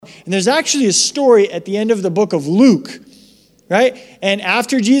And there's actually a story at the end of the book of Luke, right? And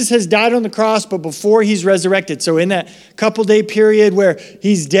after Jesus has died on the cross, but before he's resurrected. So in that couple day period where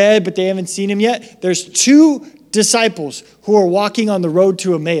he's dead, but they haven't seen him yet, there's two disciples who are walking on the road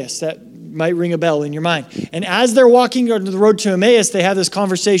to Emmaus. That might ring a bell in your mind. And as they're walking on the road to Emmaus, they have this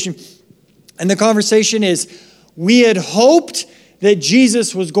conversation. And the conversation is, we had hoped that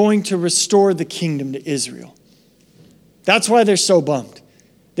Jesus was going to restore the kingdom to Israel. That's why they're so bummed.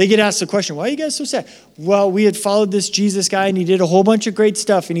 They get asked the question, why are you guys so sad? Well, we had followed this Jesus guy, and he did a whole bunch of great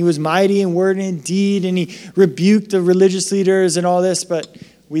stuff, and he was mighty in word and in deed, and he rebuked the religious leaders and all this, but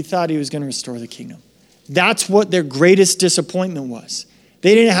we thought he was going to restore the kingdom. That's what their greatest disappointment was.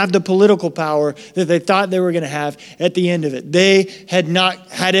 They didn't have the political power that they thought they were going to have at the end of it. They had not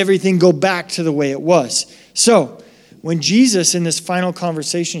had everything go back to the way it was. So when Jesus in this final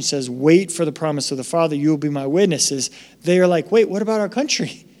conversation says, wait for the promise of the Father, you will be my witnesses, they are like, wait, what about our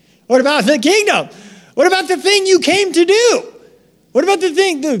country? What about the kingdom? What about the thing you came to do? What about the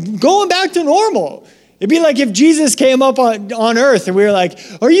thing, going back to normal? It'd be like if Jesus came up on earth and we were like,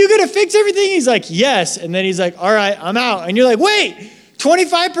 are you going to fix everything? He's like, yes. And then he's like, all right, I'm out. And you're like, wait,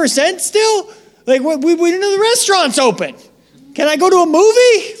 25% still? Like, we didn't know the restaurant's open. Can I go to a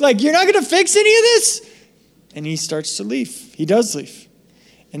movie? Like, you're not going to fix any of this? And he starts to leave. He does leave.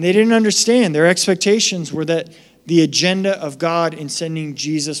 And they didn't understand. Their expectations were that the agenda of God in sending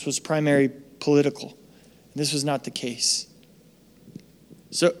Jesus was primarily political. And this was not the case.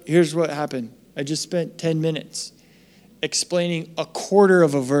 So here's what happened. I just spent 10 minutes explaining a quarter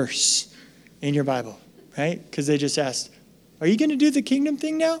of a verse in your Bible, right? Because they just asked, are you going to do the kingdom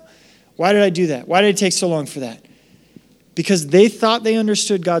thing now? Why did I do that? Why did it take so long for that? Because they thought they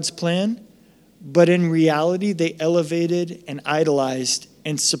understood God's plan, but in reality, they elevated and idolized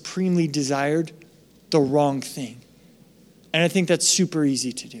and supremely desired the wrong thing. And I think that's super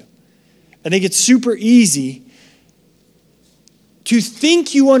easy to do. I think it's super easy to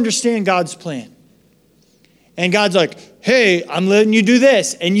think you understand God's plan. And God's like, hey, I'm letting you do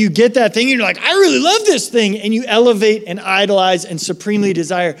this. And you get that thing, and you're like, I really love this thing. And you elevate and idolize and supremely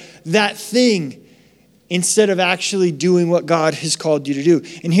desire that thing instead of actually doing what God has called you to do.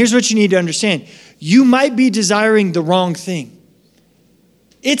 And here's what you need to understand. You might be desiring the wrong thing.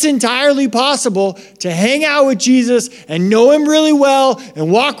 It's entirely possible to hang out with Jesus and know him really well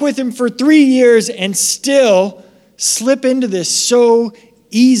and walk with him for 3 years and still slip into this so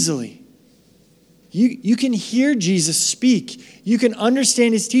easily. You can hear Jesus speak. You can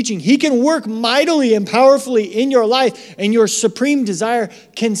understand his teaching. He can work mightily and powerfully in your life, and your supreme desire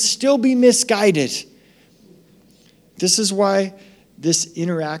can still be misguided. This is why this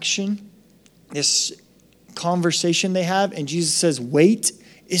interaction, this conversation they have, and Jesus says, wait,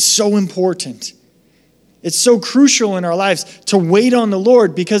 is so important. It's so crucial in our lives to wait on the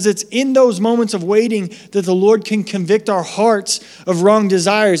Lord, because it's in those moments of waiting that the Lord can convict our hearts of wrong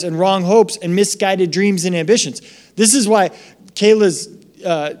desires and wrong hopes and misguided dreams and ambitions. This is why Kayla's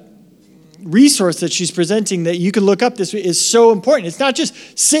resource that she's presenting that you can look up this week is so important. It's not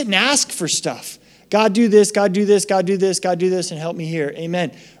just sit and ask for stuff. God do this, God do this, God do this, God do this, and help me here.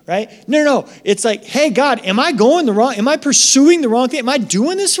 Amen. Right? No. It's like, hey, God, am I going the wrong? Am I pursuing the wrong thing? Am I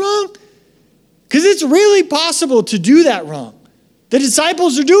doing this wrong? Because it's really possible to do that wrong. The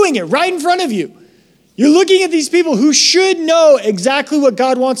disciples are doing it right in front of you. You're looking at these people who should know exactly what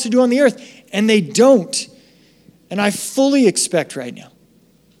God wants to do on the earth, and they don't. And I fully expect right now,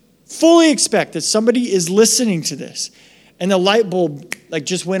 that somebody is listening to this, and the light bulb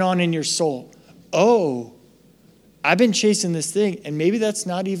just went on in your soul. Oh, I've been chasing this thing, and maybe that's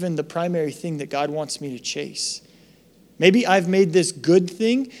not even the primary thing that God wants me to chase. Maybe I've made this good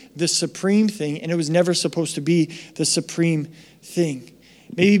thing the supreme thing, and it was never supposed to be the supreme thing.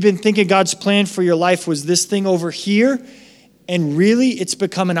 Maybe you've been thinking God's plan for your life was this thing over here, and really it's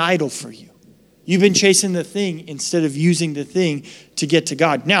become an idol for you. You've been chasing the thing instead of using the thing to get to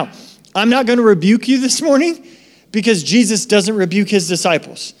God. Now, I'm not going to rebuke you this morning because Jesus doesn't rebuke his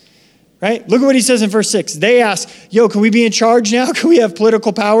disciples. Right? Look at what he says in verse 6. They ask, can we be in charge now? Can we have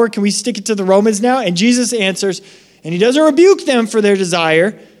political power? Can we stick it to the Romans now? And Jesus answers, and he doesn't rebuke them for their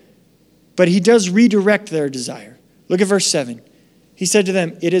desire, but he does redirect their desire. Look at verse 7. He said to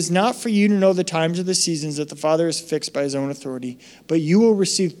them, it is not for you to know the times or the seasons that the Father has fixed by his own authority, but you will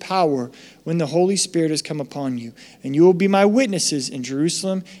receive power when the Holy Spirit has come upon you, and you will be my witnesses in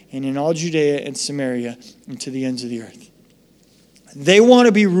Jerusalem and in all Judea and Samaria and to the ends of the earth. They want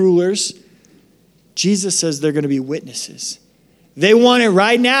to be rulers. Jesus says they're going to be witnesses. They want it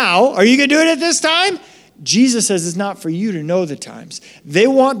right now. Are you going to do it at this time? Jesus says it's not for you to know the times. They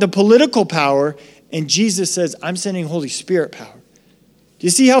want the political power, and Jesus says, I'm sending Holy Spirit power. Do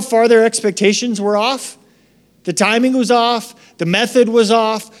you see how far their expectations were off? The timing was off. The method was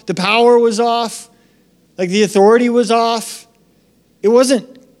off. The power was off. Like the authority was off. It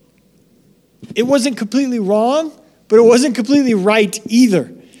wasn't completely wrong, but it wasn't completely right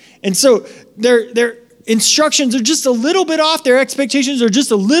either. And so their instructions are just a little bit off. Their expectations are just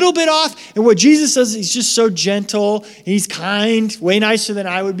a little bit off. And what Jesus says, he's just so gentle. He's kind, way nicer than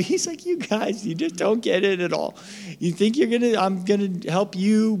I would be. He's like, you guys, you just don't get it at all. You think I'm going to help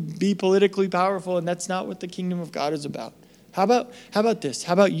you be politically powerful, and that's not what the kingdom of God is about. How about this?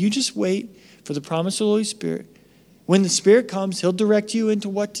 How about you just wait for the promise of the Holy Spirit? When the Spirit comes, he'll direct you into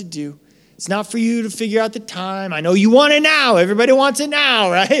what to do. It's not for you to figure out the time. I know you want it now. Everybody wants it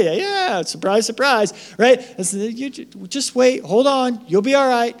now, right? Yeah, surprise, surprise, right? You just wait. Hold on. You'll be all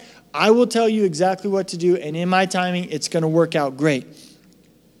right. I will tell you exactly what to do, and in my timing, it's going to work out great.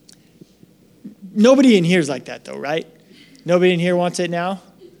 Nobody in here is like that, though, right? Nobody in here wants it now?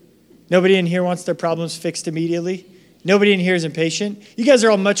 Nobody in here wants their problems fixed immediately? Nobody in here is impatient? You guys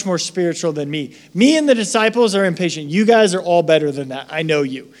are all much more spiritual than me. Me and the disciples are impatient. You guys are all better than that. I know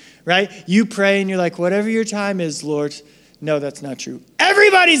you. Right? You pray and you're like, whatever your time is, Lord. No, that's not true.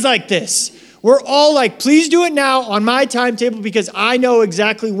 Everybody's like this. We're all like, please do it now on my timetable because I know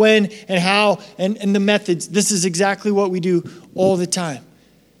exactly when and how and the methods. This is exactly what we do all the time.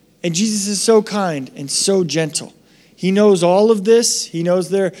 And Jesus is so kind and so gentle. He knows all of this. He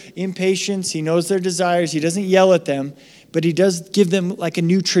knows their impatience. He knows their desires. He doesn't yell at them, but he does give them like a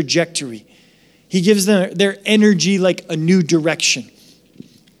new trajectory. He gives them their energy like a new direction.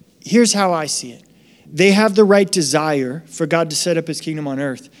 Here's how I see it. They have the right desire for God to set up his kingdom on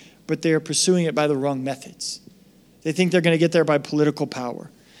earth, but they are pursuing it by the wrong methods. They think they're going to get there by political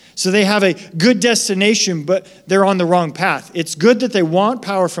power. So they have a good destination, but they're on the wrong path. It's good that they want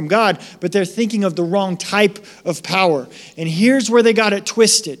power from God, but they're thinking of the wrong type of power. And here's where they got it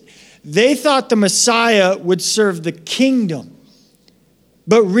twisted. They thought the Messiah would serve the kingdom,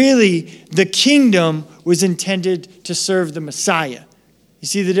 but really the kingdom was intended to serve the Messiah. You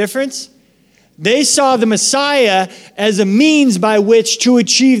see the difference? They saw the Messiah as a means by which to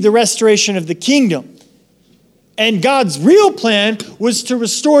achieve the restoration of the kingdom. And God's real plan was to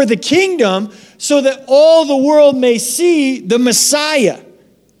restore the kingdom so that all the world may see the Messiah.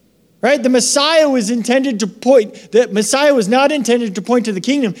 Right? The Messiah was not intended to point to the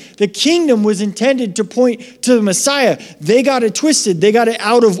kingdom. The kingdom was intended to point to the Messiah. They got it twisted. They got it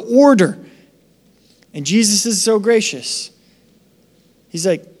out of order. And Jesus is so gracious. He's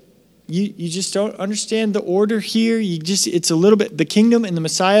like, you just don't understand the order here. It's a little bit, the kingdom and the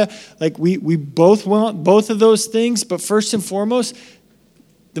Messiah, like we both want both of those things. But first and foremost,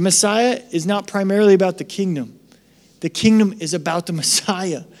 the Messiah is not primarily about the kingdom. The kingdom is about the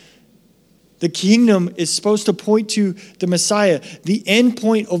Messiah. The kingdom is supposed to point to the Messiah. The end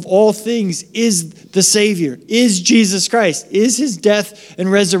point of all things is the Savior, is Jesus Christ, is his death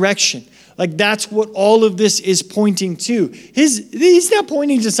and resurrection. Like that's what all of this is pointing to. He's not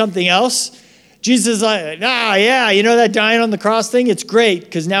pointing to something else. Jesus is like, yeah, you know that dying on the cross thing? It's great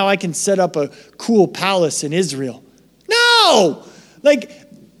because now I can set up a cool palace in Israel. No! Like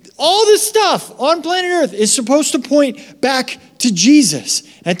all this stuff on planet Earth is supposed to point back to Jesus.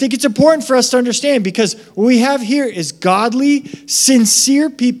 And I think it's important for us to understand because what we have here is godly,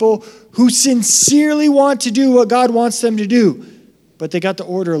 sincere people who sincerely want to do what God wants them to do. But they got the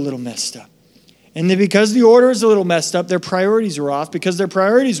order a little messed up. And then because the order is a little messed up, their priorities were off. Because their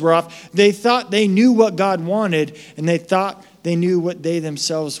priorities were off, they thought they knew what God wanted, and they thought they knew what they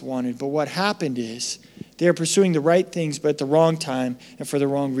themselves wanted. But what happened is they are pursuing the right things, but at the wrong time and for the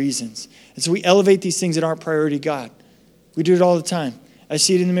wrong reasons. And so we elevate these things that aren't priority God. We do it all the time. I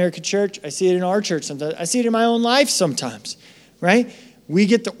see it in the American church. I see it in our church sometimes. I see it in my own life sometimes, right? We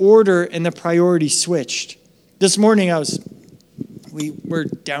get the order and the priority switched. This morning we were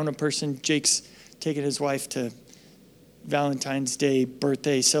down a person. Jake's taking his wife to Valentine's Day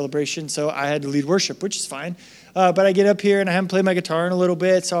birthday celebration, so I had to lead worship, which is fine. But I get up here and I haven't played my guitar in a little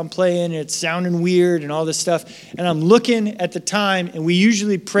bit, so I'm playing and it's sounding weird and all this stuff. And I'm looking at the time, and we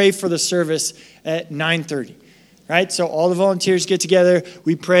usually pray for the service at 9:30. Right? So all the volunteers get together.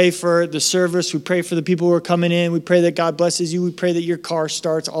 We pray for the service. We pray for the people who are coming in. We pray that God blesses you. We pray that your car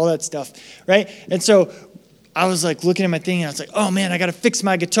starts, all that stuff. Right? And so I was like looking at my thing and I was like, oh man, I got to fix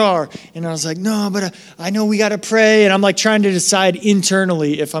my guitar. And I was like, no, but I know we got to pray. And I'm like trying to decide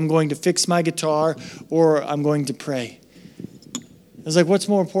internally if I'm going to fix my guitar or I'm going to pray. I was like, what's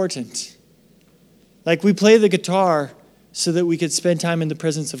more important? Like we play the guitar so that we could spend time in the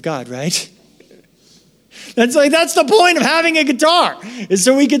presence of God, right? That's the point of having a guitar, is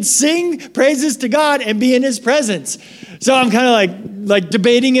so we could sing praises to God and be in his presence. So I'm kind of like, like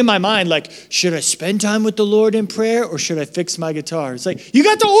debating in my mind, like, should I spend time with the Lord in prayer or should I fix my guitar? It's like, you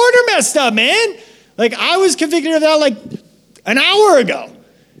got the order messed up, man. Like, I was convicted of that like an hour ago,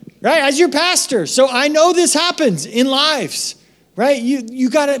 right? As your pastor. So I know this happens in lives, right? You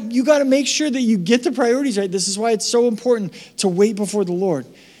gotta make sure that you get the priorities right. This is why it's so important to wait before the Lord.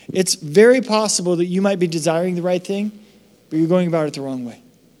 It's very possible that you might be desiring the right thing, but you're going about it the wrong way.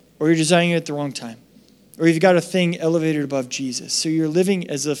 Or you're desiring it at the wrong time. Or you've got a thing elevated above Jesus. So you're living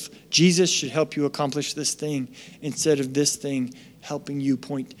as if Jesus should help you accomplish this thing instead of this thing helping you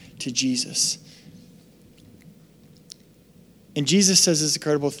point to Jesus. And Jesus says this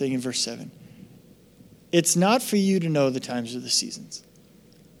incredible thing in verse 7. It's not for you to know the times of the seasons.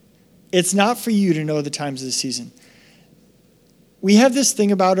 It's not for you to know the times of the season. We have this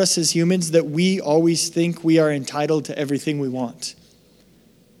thing about us as humans that we always think we are entitled to everything we want.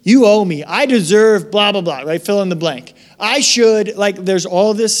 You owe me. I deserve blah, blah, blah, right? Fill in the blank. I should, like, there's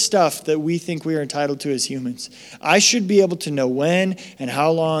all this stuff that we think we are entitled to as humans. I should be able to know when and how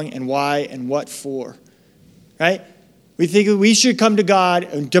long and why and what for, right? We think we should come to God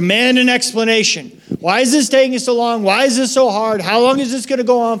and demand an explanation. Why is this taking so long? Why is this so hard? How long is this going to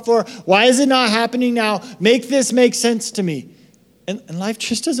go on for? Why is it not happening now? Make this make sense to me. And life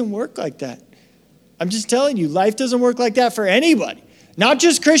just doesn't work like that. I'm just telling you, life doesn't work like that for anybody. Not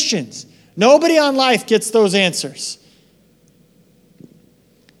just Christians. Nobody on life gets those answers.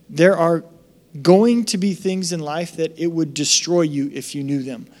 There are going to be things in life that it would destroy you if you knew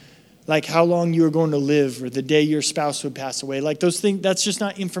them. Like how long you were going to live or the day your spouse would pass away. Like those things, that's just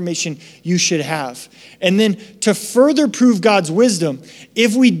not information you should have. And then to further prove God's wisdom,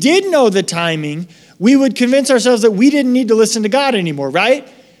 if we did know the timing, we would convince ourselves that we didn't need to listen to God anymore, right?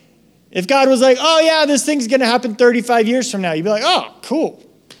 If God was like, oh yeah, this thing's going to happen 35 years from now, you'd be like, oh, cool.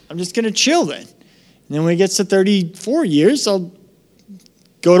 I'm just going to chill then. And then when it gets to 34 years, I'll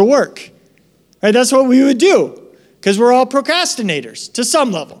go to work. Right? That's what we would do because we're all procrastinators to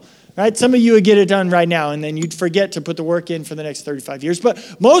some level. Right? Some of you would get it done right now and then you'd forget to put the work in for the next 35 years.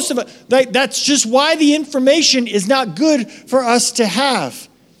 But most of it, that's just why the information is not good for us to have.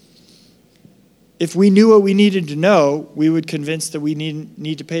 If we knew what we needed to know, we would convince that we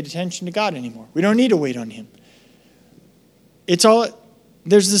need to pay attention to God anymore. We don't need to wait on him.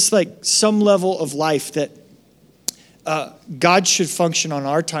 There's this like some level of life that God should function on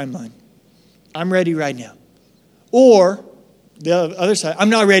our timeline. I'm ready right now. Or the other side, I'm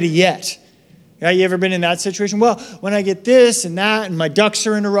not ready yet. Right? You ever been in that situation? Well, when I get this and that and my ducks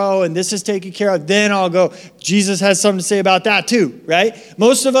are in a row and this is taken care of, then I'll go. Jesus has something to say about that too, right?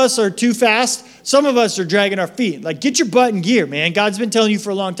 Most of us are too fast. Some of us are dragging our feet. Like, get your butt in gear, man. God's been telling you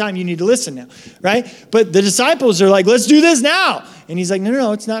for a long time. You need to listen now, right? But the disciples are like, let's do this now. And he's like,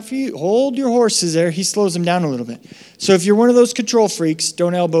 no, it's not for you. Hold your horses there. He slows them down a little bit. So if you're one of those control freaks,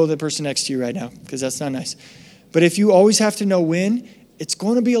 don't elbow the person next to you right now because that's not nice. But if you always have to know when, it's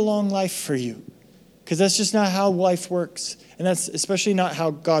going to be a long life for you because that's just not how life works. And that's especially not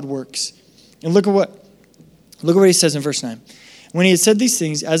how God works. And look at what he says in verse 9. When he had said these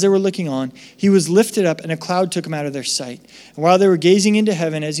things, as they were looking on, he was lifted up, and a cloud took him out of their sight. And while they were gazing into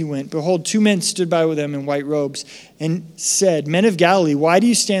heaven as he went, behold, two men stood by with them in white robes, and said, Men of Galilee, why do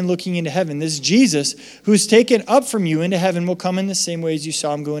you stand looking into heaven? This Jesus, who is taken up from you into heaven, will come in the same way as you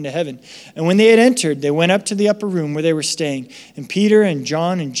saw him go into heaven. And when they had entered, they went up to the upper room where they were staying. And Peter and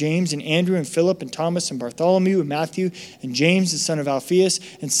John and James and Andrew and Philip and Thomas and Bartholomew and Matthew and James the son of Alphaeus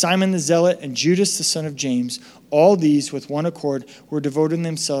and Simon the Zealot and Judas the son of James, all these, with one accord, were devoting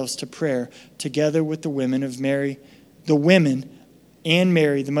themselves to prayer, together with the women and Mary,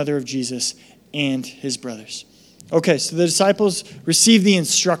 the mother of Jesus, and his brothers. Okay, so the disciples receive the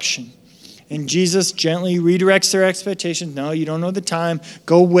instruction, and Jesus gently redirects their expectations. No, you don't know the time.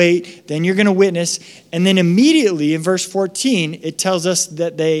 Go wait. Then you're going to witness. And then immediately in verse 14, it tells us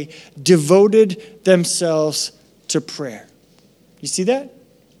that they devoted themselves to prayer. You see that?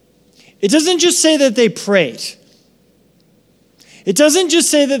 It doesn't just say that they prayed. It doesn't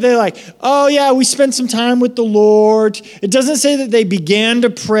just say that they're like, oh yeah, we spent some time with the Lord. It doesn't say that they began to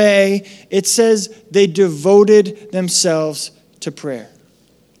pray. It says they devoted themselves to prayer.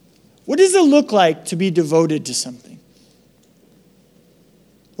 What does it look like to be devoted to something?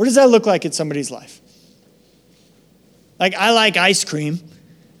 What does that look like in somebody's life? Like, I like ice cream.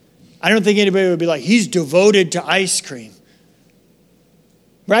 I don't think anybody would be like, he's devoted to ice cream.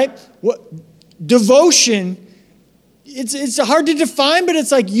 Right? Devotion, it's hard to define, but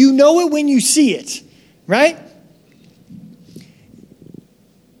it's like you know it when you see it, right?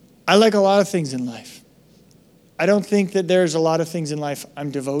 I like a lot of things in life. I don't think that there's a lot of things in life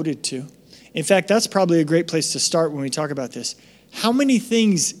I'm devoted to. In fact, that's probably a great place to start when we talk about this. How many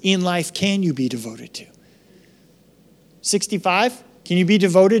things in life can you be devoted to? 65? Can you be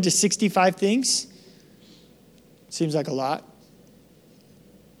devoted to 65 things? Seems like a lot.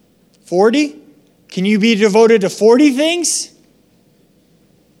 40? Can you be devoted to 40 things?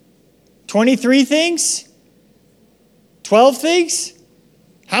 23 things? 12 things?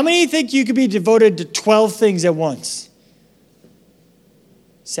 How many think you could be devoted to 12 things at once?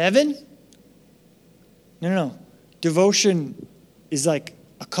 7? No. Devotion is like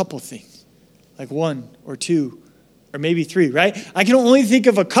a couple things, like 1 or 2 or maybe 3, right? I can only think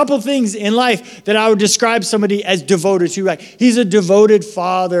of a couple things in life that I would describe somebody as devoted to, right? He's a devoted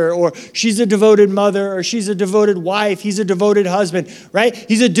father, or she's a devoted mother, or she's a devoted wife, he's a devoted husband, right?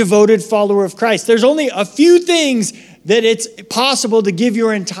 He's a devoted follower of Christ. There's only a few things that it's possible to give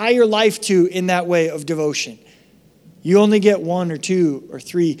your entire life to in that way of devotion. You only get 1 or 2 or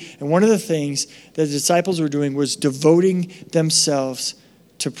 3. And one of the things that the disciples were doing was devoting themselves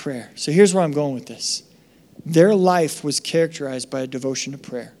to prayer. So here's where I'm going with this. Their life was characterized by a devotion to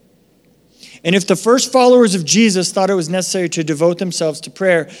prayer. And if the first followers of Jesus thought it was necessary to devote themselves to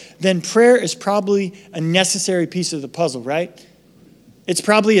prayer, then prayer is probably a necessary piece of the puzzle, right? It's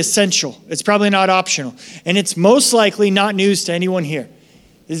probably essential. It's probably not optional. And it's most likely not news to anyone here.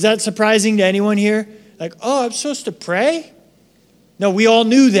 Is that surprising to anyone here? Like, oh, I'm supposed to pray? No, we all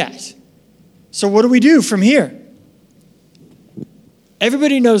knew that. So what do we do from here?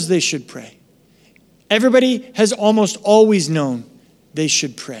 Everybody knows they should pray. Everybody has almost always known they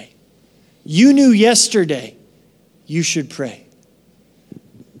should pray. You knew yesterday you should pray.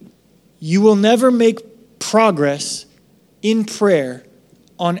 You will never make progress in prayer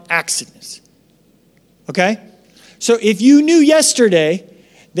on accidents. Okay? So if you knew yesterday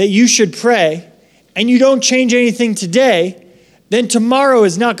that you should pray and you don't change anything today, then tomorrow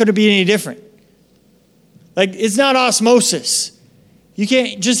is not going to be any different. Like, it's not osmosis. You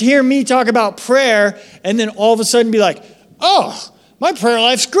can't just hear me talk about prayer and then all of a sudden be like, oh, my prayer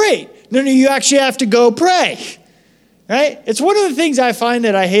life's great. No, you actually have to go pray, right? It's one of the things I find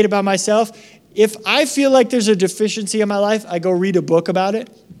that I hate about myself. If I feel like there's a deficiency in my life, I go read a book about it,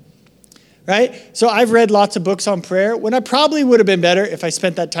 right? So I've read lots of books on prayer when I probably would have been better if I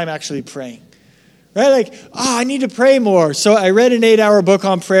spent that time actually praying. Right? Like, I need to pray more. So I read an 8-hour book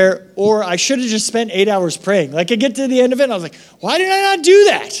on prayer, or I should have just spent 8 hours praying. Like, I get to the end of it, and I was like, why did I not do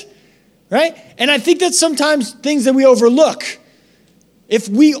that? Right? And I think that's sometimes things that we overlook. If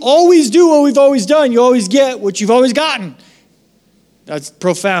we always do what we've always done, you always get what you've always gotten. That's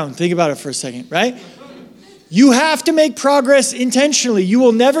profound. Think about it for a second, right? You have to make progress intentionally. You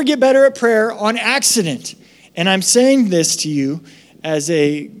will never get better at prayer on accident. And I'm saying this to you as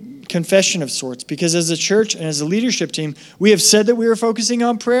a confession of sorts, because as a church and as a leadership team, we have said that we were focusing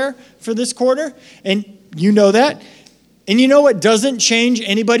on prayer for this quarter, and you know that. And you know what doesn't change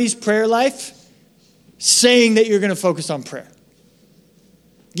anybody's prayer life? Saying that you're going to focus on prayer.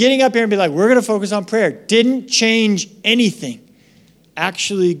 Getting up here and be like, we're going to focus on prayer, didn't change anything.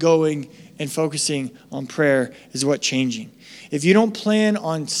 Actually going and focusing on prayer is what's changing. If you don't plan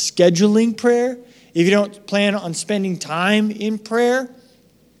on scheduling prayer, if you don't plan on spending time in prayer,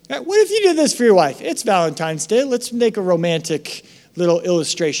 what if you did this for your wife? It's Valentine's Day. Let's make a romantic little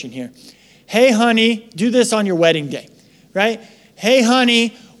illustration here. Hey, honey, do this on your wedding day, right? Hey, honey,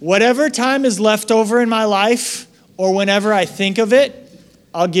 whatever time is left over in my life or whenever I think of it,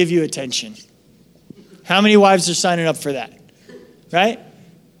 I'll give you attention. How many wives are signing up for that, right?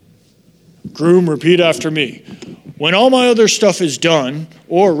 Groom, repeat after me. When all my other stuff is done,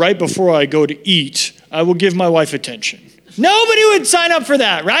 or right before I go to eat, I will give my wife attention. Nobody would sign up for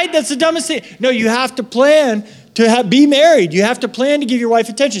that, right? That's the dumbest thing. No, you have to plan to be married. You have to plan to give your wife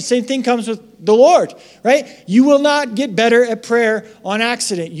attention. Same thing comes with the Lord, right? You will not get better at prayer on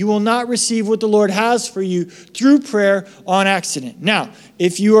accident. You will not receive what the Lord has for you through prayer on accident. Now,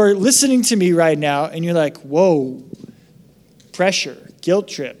 if you are listening to me right now and you're like, whoa, pressure, guilt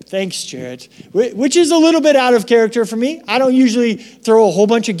trip. Thanks, Jared. Which is a little bit out of character for me. I don't usually throw a whole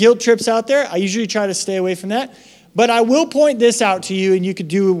bunch of guilt trips out there. I usually try to stay away from that. But I will point this out to you, and you could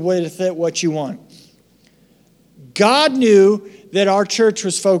do with it what you want. God knew that our church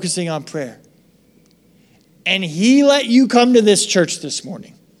was focusing on prayer. And he let you come to this church this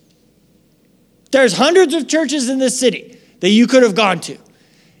morning. There's hundreds of churches in this city that you could have gone to.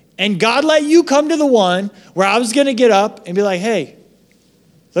 And God let you come to the one where I was going to get up and be like, hey,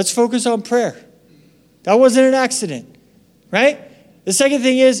 let's focus on prayer. That wasn't an accident, right? The second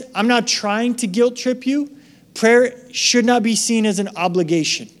thing is, I'm not trying to guilt trip you. Prayer should not be seen as an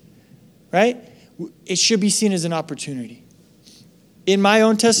obligation, right? It should be seen as an opportunity. In my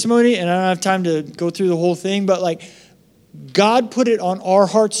own testimony, and I don't have time to go through the whole thing, but like God put it on our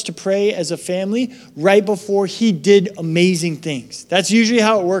hearts to pray as a family right before he did amazing things. That's usually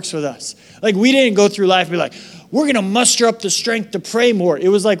how it works with us. Like, we didn't go through life and be like, we're going to muster up the strength to pray more. It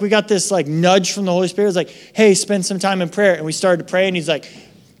was like we got this like nudge from the Holy Spirit. It was like, hey, spend some time in prayer. And we started to pray, and he's like,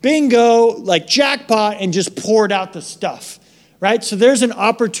 bingo, like jackpot, and just poured out the stuff, right? So there's an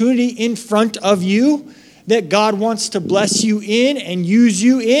opportunity in front of you that God wants to bless you in and use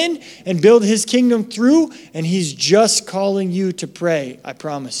you in and build his kingdom through, and he's just calling you to pray, I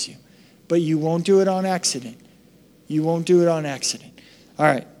promise you. But you won't do it on accident. You won't do it on accident. All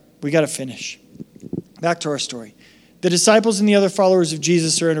right, we got to finish. Back to our story. The disciples and the other followers of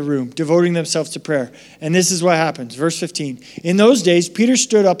Jesus are in a room, devoting themselves to prayer. And this is what happens. Verse 15. In those days, Peter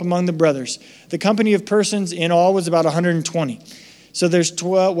stood up among the brothers. The company of persons in all was about 120. So there's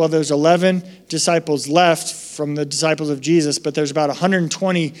 11 disciples left from the disciples of Jesus, but there's about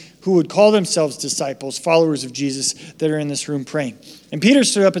 120 who would call themselves disciples, followers of Jesus, that are in this room praying. And Peter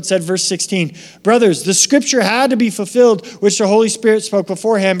stood up and said, verse 16, brothers, the scripture had to be fulfilled, which the Holy Spirit spoke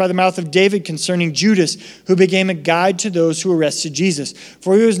beforehand by the mouth of David concerning Judas, who became a guide to those who arrested Jesus.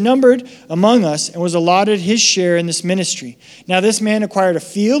 For he was numbered among us and was allotted his share in this ministry. Now this man acquired a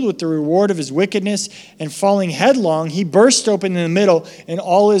field with the reward of his wickedness, and falling headlong, he burst open in the middle, and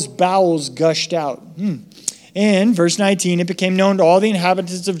all his bowels gushed out. And, verse 19, it became known to all the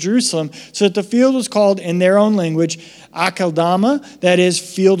inhabitants of Jerusalem, so that the field was called in their own language, Akeldama, that is,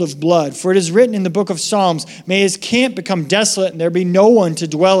 field of blood. For it is written in the book of Psalms, may his camp become desolate, and there be no one to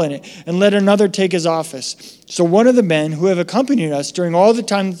dwell in it, and let another take his office. So one of the men who have accompanied us during all the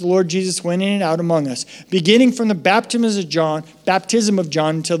time that the Lord Jesus went in and out among us, beginning from the baptism of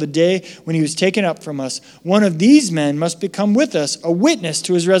John until the day when he was taken up from us, one of these men must become with us a witness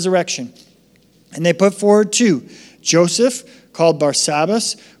to his resurrection. And they put forward two, Joseph, called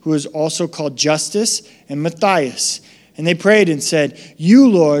Barsabbas, who is also called Justus, and Matthias. And they prayed and said, you,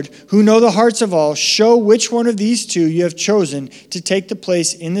 Lord, who know the hearts of all, show which one of these two you have chosen to take the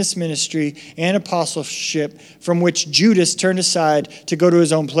place in this ministry and apostleship from which Judas turned aside to go to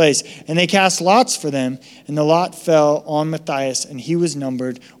his own place. And they cast lots for them, and the lot fell on Matthias, and he was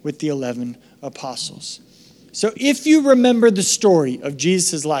numbered with the 11 apostles. So if you remember the story of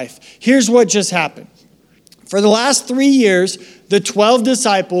Jesus' life, here's what just happened. For the last 3 years, the 12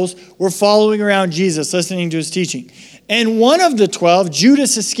 disciples were following around Jesus, listening to his teaching. And one of the 12,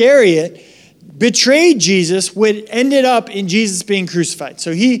 Judas Iscariot, betrayed Jesus, which ended up in Jesus being crucified.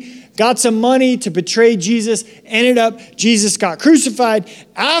 So he got some money to betray Jesus, ended up, Jesus got crucified.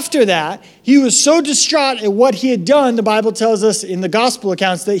 After that, he was so distraught at what he had done, the Bible tells us in the gospel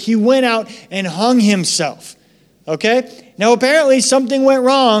accounts, that he went out and hung himself. Okay? Now, apparently something went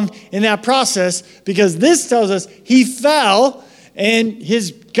wrong in that process, because this tells us he fell and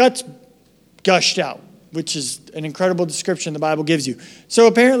his guts gushed out, which is an incredible description the Bible gives you. So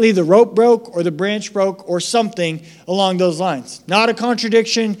apparently the rope broke or the branch broke or something along those lines. Not a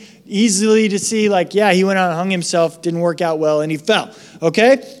contradiction, easily to see, like, yeah, he went out and hung himself, didn't work out well, and he fell.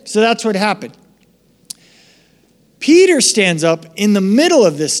 Okay? So that's what happened. Peter stands up in the middle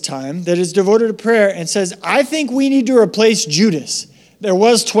of this time that is devoted to prayer and says, I think we need to replace Judas. There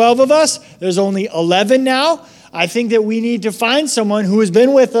was 12 of us. There's only 11 now. I think that we need to find someone who has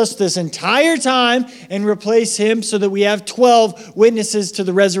been with us this entire time and replace him so that we have 12 witnesses to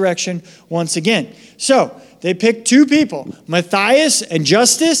the resurrection once again. So they pick two people, Matthias and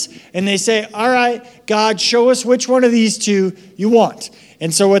Justus, and they say, all right, God, show us which one of these two you want.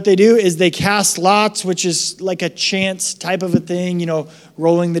 And so what they do is they cast lots, which is like a chance type of a thing, you know,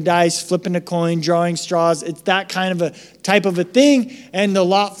 rolling the dice, flipping a coin, drawing straws. It's that kind of a type of a thing. And the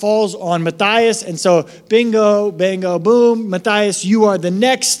lot falls on Matthias. And so bingo, bango, boom. Matthias, you are the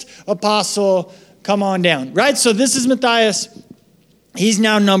next apostle. Come on down. Right? So this is Matthias. He's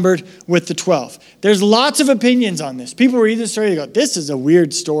now numbered with the 12. There's lots of opinions on this. People read this story, they go, this is a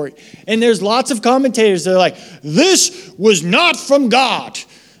weird story. And there's lots of commentators that are like, this was not from God.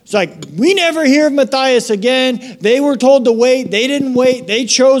 It's like, we never hear of Matthias again. They were told to wait. They didn't wait. They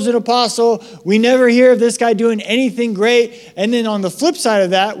chose an apostle. We never hear of this guy doing anything great. And then on the flip side of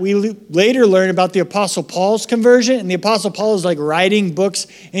that, we later learn about the Apostle Paul's conversion. And the Apostle Paul is like writing books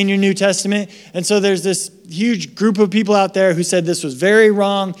in your New Testament. And so there's this huge group of people out there who said this was very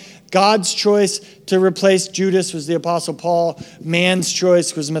wrong. God's choice to replace Judas was the Apostle Paul. Man's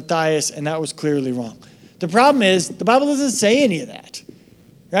choice was Matthias, and that was clearly wrong. The problem is, the Bible doesn't say any of that.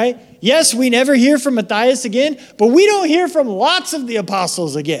 Right? Yes, we never hear from Matthias again, but we don't hear from lots of the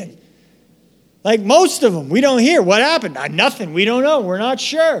apostles again. Like most of them, we don't hear. What happened? Nothing. We don't know. We're not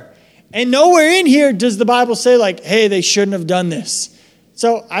sure. And nowhere in here does the Bible say like, hey, they shouldn't have done this.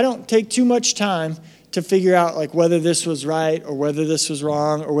 So I don't take too much time to figure out like whether this was right or whether this was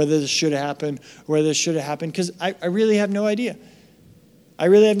wrong or whether this should have happened or whether this should have happened, because I really have no idea. I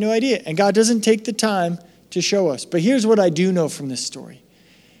really have no idea. And God doesn't take the time to show us. But here's what I do know from this story.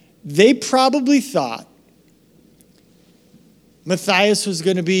 They probably thought Matthias was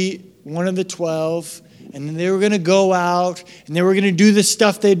going to be one of the 12, and then they were going to go out, and they were going to do the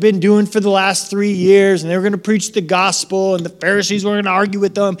stuff they'd been doing for the last 3 years, and they were going to preach the gospel, and the Pharisees were going to argue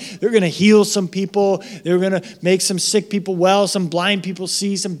with them. They were going to heal some people. They were going to make some sick people well, some blind people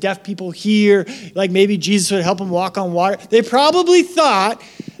see, some deaf people hear, like maybe Jesus would help them walk on water. They probably thought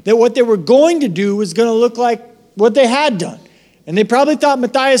that what they were going to do was going to look like what they had done. And they probably thought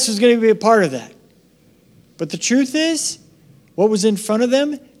Matthias was going to be a part of that. But the truth is, what was in front of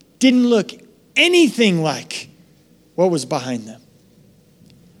them didn't look anything like what was behind them.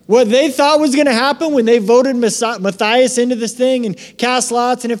 What they thought was going to happen when they voted Matthias into this thing and cast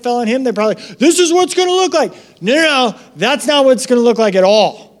lots and it fell on him, they're probably, this is what's going to look like. No, that's not what it's going to look like at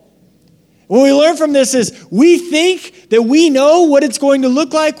all. What we learn from this is we think that we know what it's going to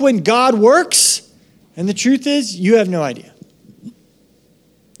look like when God works, and the truth is you have no idea.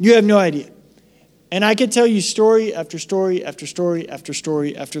 You have no idea. And I could tell you story after story after story after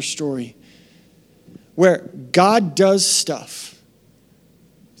story after story where God does stuff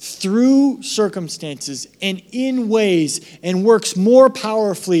through circumstances and in ways and works more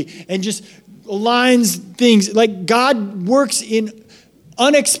powerfully and just aligns things. Like God works in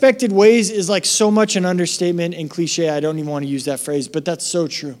unexpected ways is like so much an understatement and cliche. I don't even want to use that phrase, but that's so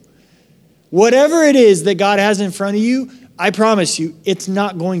true. Whatever it is that God has in front of you, I promise you, it's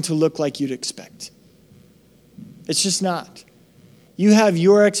not going to look like you'd expect. It's just not. You have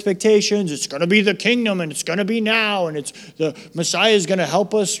your expectations. It's going to be the kingdom, and it's going to be now, and it's the Messiah is going to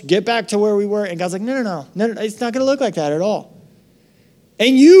help us get back to where we were. And God's like, no, it's not going to look like that at all.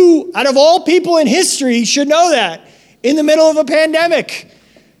 And you, out of all people in history, should know that in the middle of a pandemic.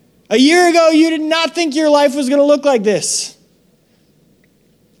 A year ago, you did not think your life was going to look like this.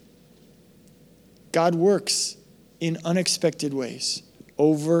 God works in unexpected ways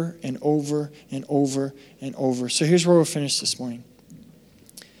over and over and over and over. So here's where we'll finish this morning.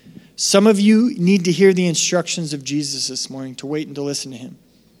 Some of you need to hear the instructions of Jesus this morning, to wait and to listen to him.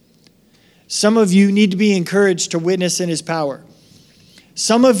 Some of you need to be encouraged to witness in his power.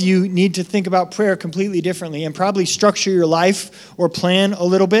 Some of you need to think about prayer completely differently and probably structure your life or plan a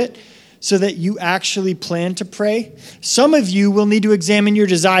little bit so that you actually plan to pray. Some of you will need to examine your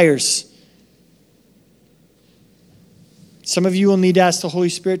desires. Some of you will need to ask the Holy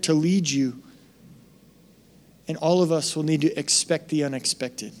Spirit to lead you. And all of us will need to expect the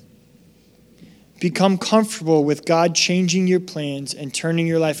unexpected. Become comfortable with God changing your plans and turning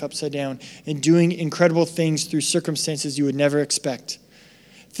your life upside down and doing incredible things through circumstances you would never expect.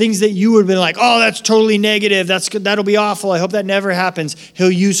 Things that you would have been like, oh, that's totally negative. That'll be awful. I hope that never happens.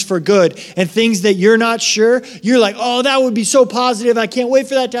 He'll use for good. And things that you're not sure, you're like, oh, that would be so positive. I can't wait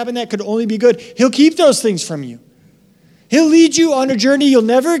for that to happen. That could only be good. He'll keep those things from you. He'll lead you on a journey you'll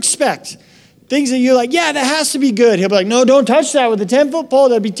never expect. Things that you're like, yeah, that has to be good. He'll be like, no, don't touch that with a 10-foot pole.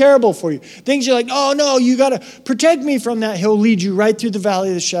 That'd be terrible for you. Things you're like, oh, no, you got to protect me from that. He'll lead you right through the valley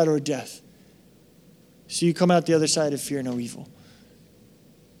of the shadow of death. So you come out the other side of fear no evil.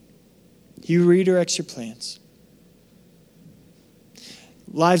 He redirects your plans.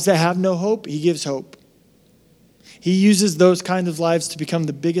 Lives that have no hope, he gives hope. He uses those kinds of lives to become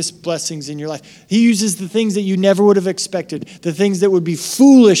the biggest blessings in your life. He uses the things that you never would have expected, the things that would be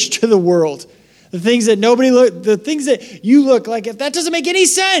foolish to the world, the things that the things that you look like, if that doesn't make any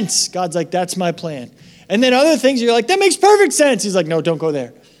sense, God's like, that's my plan. And then other things you're like, that makes perfect sense. He's like, no, don't go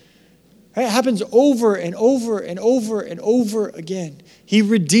there. Right? It happens over and over and over and over again. He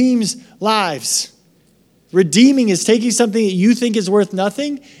redeems lives. Redeeming is taking something that you think is worth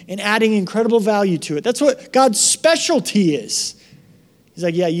nothing and adding incredible value to it. That's what God's specialty is. He's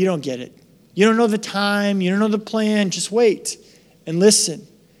like, yeah, you don't get it. You don't know the time. You don't know the plan. Just wait and listen.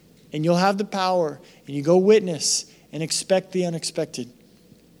 And you'll have the power. And you go witness and expect the unexpected.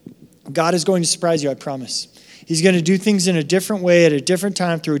 God is going to surprise you, I promise. He's going to do things in a different way at a different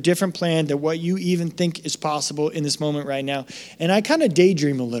time through a different plan than what you even think is possible in this moment right now. And I kind of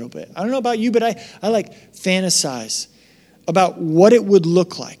daydream a little bit. I don't know about you, but I like fantasize about what it would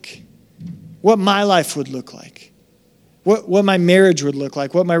look like, what my life would look like, what my marriage would look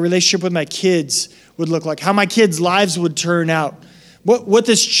like, what my relationship with my kids would look like, how my kids' lives would turn out, what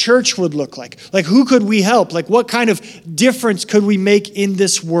this church would look like. Like, who could we help? Like, what kind of difference could we make in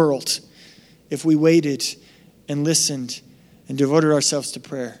this world if we waited and listened and devoted ourselves to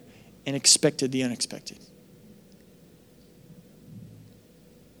prayer and expected the unexpected?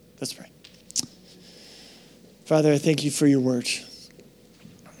 Let's pray. Father, I thank you for your word.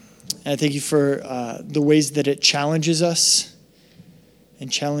 And I thank you for the ways that it challenges us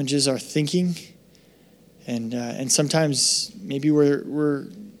and challenges our thinking. And sometimes maybe we're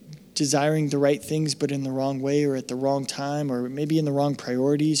desiring the right things, but in the wrong way or at the wrong time, or maybe in the wrong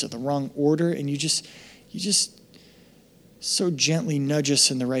priorities or the wrong order. And you just so gently nudge us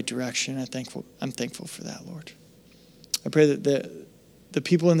in the right direction. I'm thankful for that, Lord. I pray that the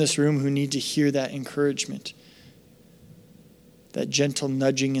people in this room who need to hear that encouragement, that gentle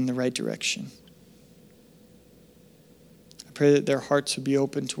nudging in the right direction, I pray that their hearts would be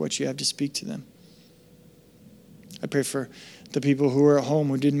open to what you have to speak to them. I pray for the people who are at home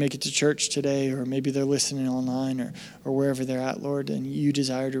who didn't make it to church today, or maybe they're listening online or wherever they're at, Lord, and you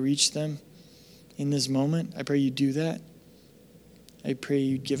desire to reach them in this moment. I pray you do that. I pray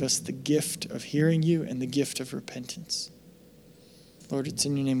you give us the gift of hearing you and the gift of repentance. Lord, it's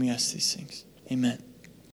in your name we ask these things. Amen.